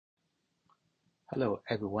Hello,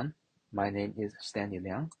 everyone. My name is Stanley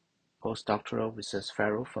Liang, postdoctoral research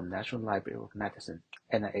fellow from National Library of Medicine,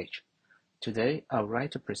 NIH. Today, I would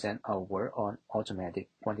like to present our work on automatic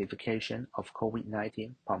quantification of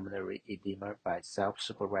COVID-19 pulmonary edema by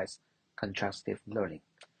self-supervised contrastive learning.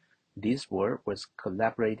 This work was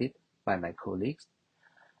collaborated by my colleagues,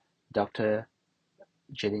 Dr.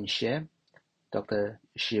 Jilin Xie, Dr.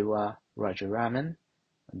 Shiva Rajaraman,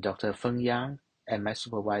 Dr. Feng Yang, and my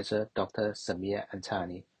supervisor, Dr. Samir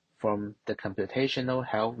Antani, from the Computational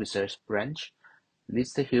Health Research Branch,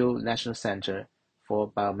 Lister Hill National Center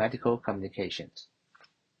for Biomedical Communications.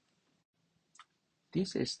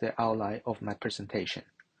 This is the outline of my presentation.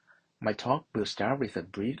 My talk will start with a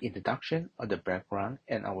brief introduction of the background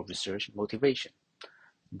and our research motivation.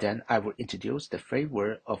 Then I will introduce the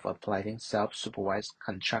framework of applying self-supervised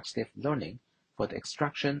contrastive learning for the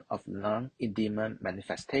extraction of lung edema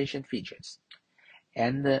manifestation features,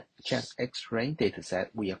 and the chest X-ray dataset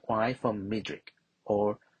we acquired from MIDRIC,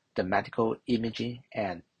 or the Medical Imaging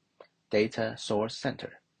and Data Source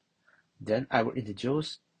Center. Then I will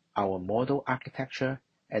introduce our model architecture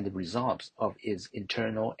and the results of its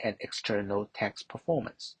internal and external test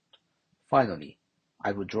performance. Finally,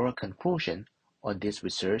 I will draw a conclusion on this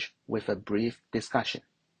research with a brief discussion.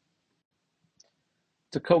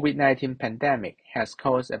 The COVID-19 pandemic has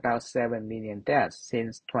caused about 7 million deaths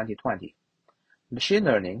since 2020. Machine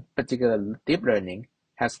learning, particularly deep learning,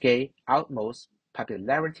 has gained utmost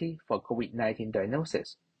popularity for COVID-19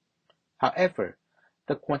 diagnosis. However,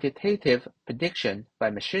 the quantitative prediction by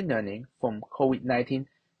machine learning from COVID-19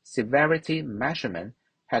 severity measurement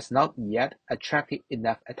has not yet attracted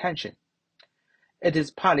enough attention. It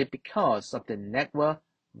is partly because of the network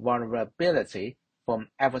vulnerability from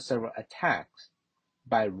adversarial attacks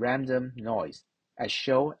by random noise, as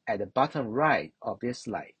shown at the bottom right of this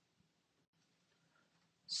slide.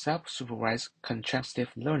 Self-supervised contrastive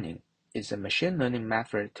learning is a machine learning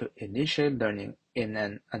method to initiate learning in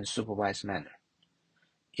an unsupervised manner.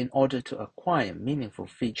 In order to acquire meaningful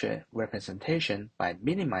feature representation by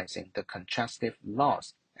minimizing the contrastive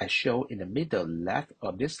loss as shown in the middle left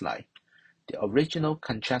of this slide, the original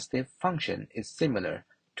contrastive function is similar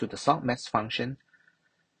to the softmax function,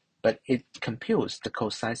 but it computes the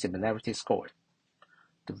cosine similarity score.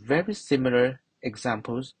 The very similar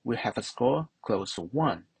examples will have a score close to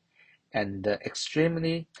 1, and the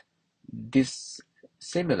extremely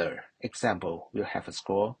dissimilar example will have a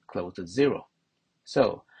score close to 0.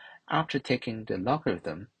 So, after taking the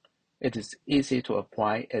logarithm, it is easy to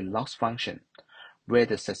apply a loss function, where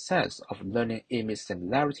the success of learning image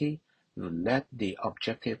similarity will let the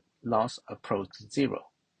objective loss approach 0.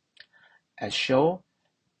 As shown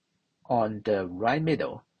on the right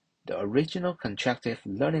middle, the original contrastive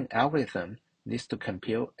learning algorithm needs to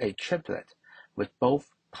compute a triplet with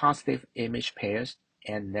both positive image pairs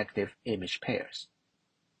and negative image pairs.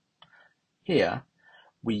 Here,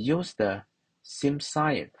 we use the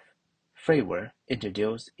SimScience framework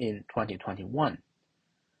introduced in 2021,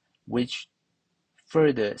 which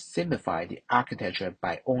further simplified the architecture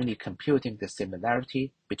by only computing the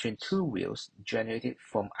similarity between two wheels generated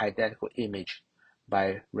from identical image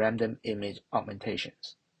by random image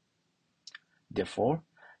augmentations. Therefore,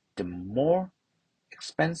 the more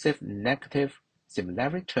expensive negative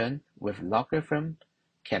similarity term with logarithm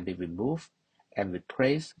can be removed and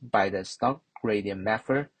replaced by the stock gradient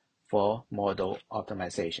method for model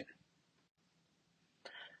optimization.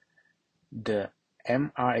 The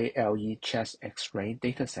MRALE chest X-ray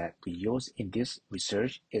dataset we use in this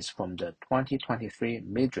research is from the 2023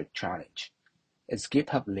 MIDRIC challenge. Its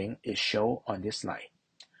GitHub link is shown on this slide.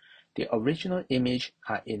 The original images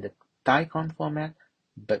are in the DICOM format,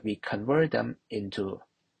 but we convert them into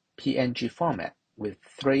PNG format with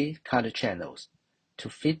 3 color channels to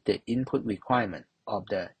fit the input requirement of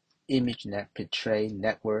the ImageNet portrait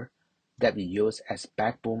network that we use as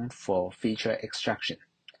backbone for feature extraction.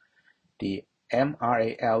 The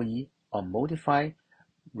MRALE, or Modified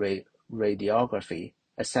Radiography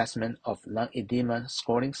Assessment of Lung Edema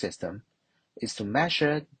Scoring System, is to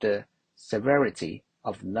measure the severity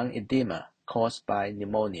of lung edema caused by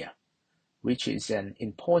pneumonia, which is an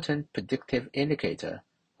important predictive indicator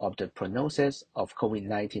of the prognosis of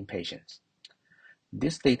COVID-19 patients.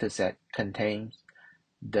 This dataset contains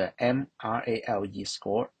the MRALE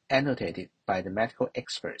score annotated by the medical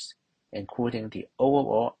experts, including the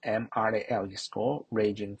overall MRALE score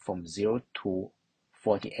ranging from 0 to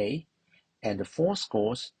 48, and the 4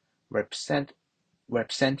 scores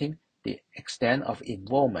representing the extent of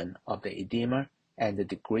involvement of the edema and the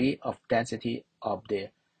degree of density of the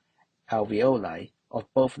alveoli of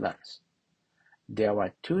both lungs. There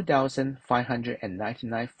are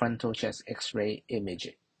 2,599 frontal chest X-ray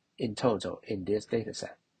images in total in this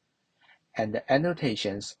dataset, and the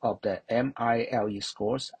annotations of the MILE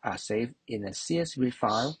scores are saved in a CSV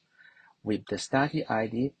file with the study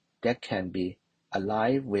ID that can be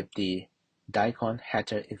aligned with the DICOM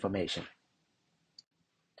header information.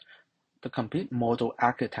 The complete model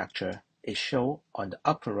architecture is shown on the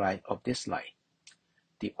upper right of this slide.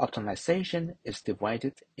 The optimization is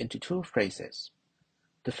divided into two phases.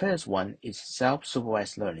 The first one is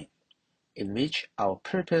self-supervised learning, in which our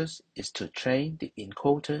purpose is to train the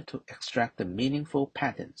encoder to extract the meaningful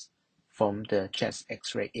patterns from the chest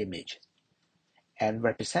X-ray image, and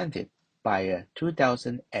represented by a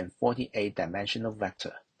 2048-dimensional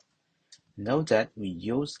vector. Note that we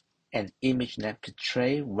use an ImageNet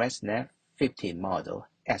Portrait ResNet 15 model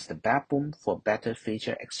as the backbone for better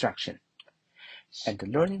feature extraction, and the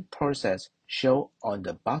learning process shown on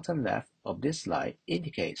the bottom left of this slide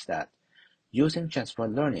indicates that using transfer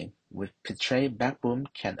learning with Portrait backbone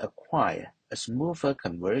can acquire a smoother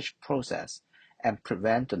converged process and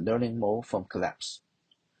prevent the learning mode from collapse.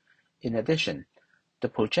 In addition, the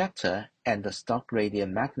projector and the stock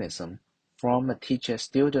gradient mechanism form a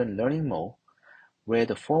teacher-student learning mode where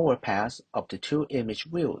the forward pass of the two image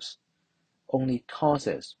views only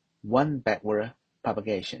causes one backward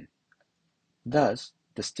propagation. Thus,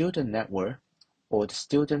 the student network or the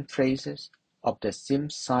student phases of the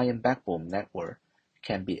SimScience backbone network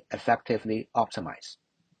can be effectively optimized.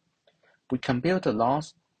 We compute the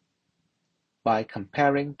loss by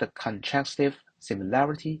comparing the contrastive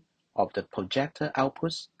similarity of the projector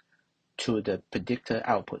outputs to the predictor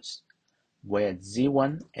outputs, where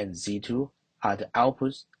Z1 and Z2 are the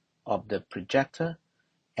outputs of the projector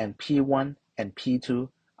and P1 and P2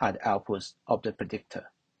 are the outputs of the predictor,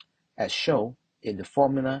 as shown in the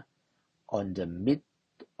formula on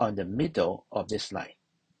the middle of this slide.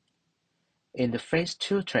 In the phase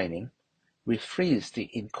 2 training, we freeze the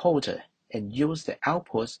encoder and use the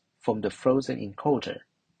outputs from the frozen encoder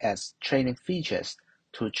as training features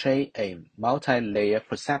to train a multi-layer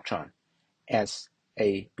perceptron as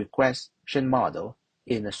a regression model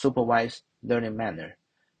in a supervised learning manner,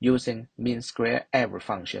 using mean square error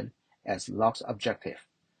function as loss objective.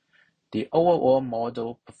 The overall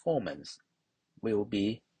model performance will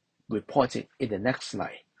be reported in the next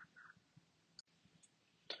slide.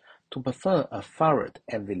 To perform a thorough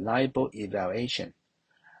and reliable evaluation,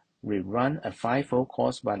 we run a fivefold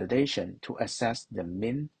cross validation to assess the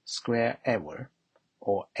mean square error,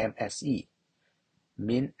 or MSE,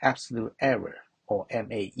 mean absolute error, or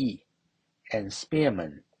MAE, and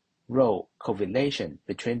Spearman rho correlation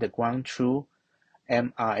between the ground truth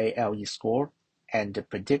MRALE score and the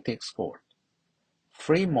predicted score.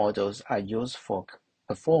 Three models are used for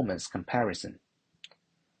performance comparison: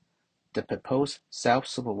 the proposed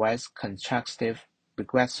self-supervised contrastive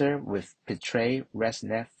regressor with Portrait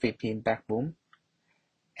ResNet 15 backbone,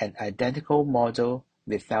 an identical model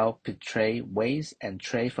without Portrait weights and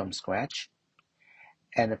train from scratch,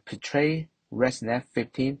 and a Portrait ResNet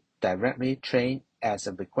 15 directly trained as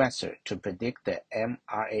a regressor to predict the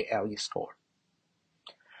MRALE score.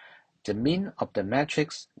 The mean of the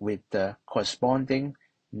matrix with the corresponding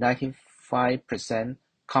 95%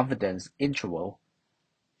 confidence interval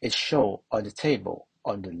is shown on the table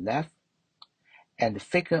on the left, and the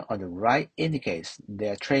figure on the right indicates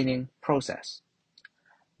their training process.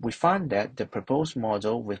 We found that the proposed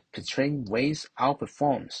model with Portrait weights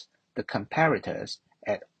outperforms the comparators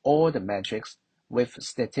at all the metrics with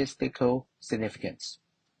statistical significance.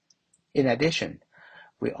 In addition,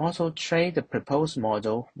 we also trained the proposed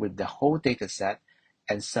model with the whole dataset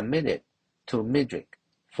and submitted to Midrick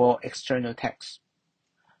for external tests.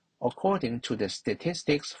 According to the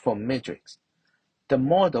statistics from Midrick, the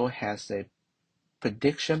model has a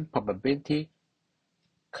prediction probability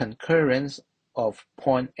concurrence of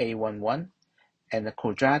 0.811 and a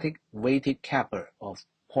quadratic weighted kappa of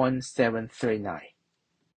 0.739.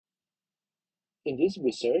 In this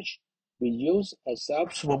research, we use a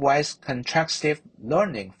self-supervised contrastive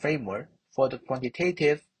learning framework for the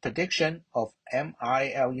quantitative prediction of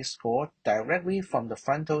MRALE score directly from the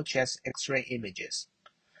frontal chest X-ray images.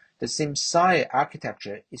 The SimScience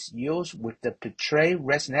architecture is used with the Portrait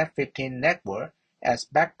ResNet 15 network as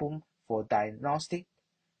backbone for diagnostic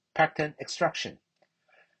pattern extraction.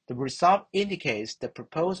 The result indicates the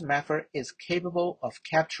proposed method is capable of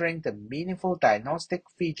capturing the meaningful diagnostic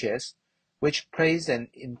features, which plays an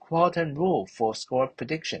important role for score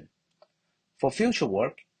prediction. For future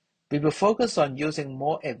work, we will focus on using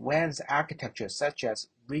more advanced architectures such as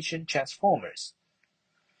region transformers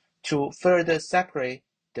to further separate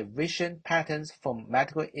the vision patterns from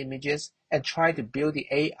medical images and try to build the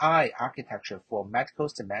AI architecture for medical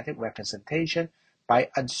semantic representation by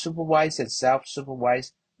unsupervised and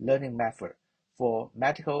self-supervised learning method for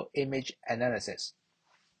medical image analysis.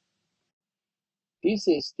 This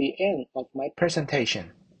is the end of my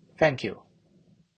presentation. Thank you.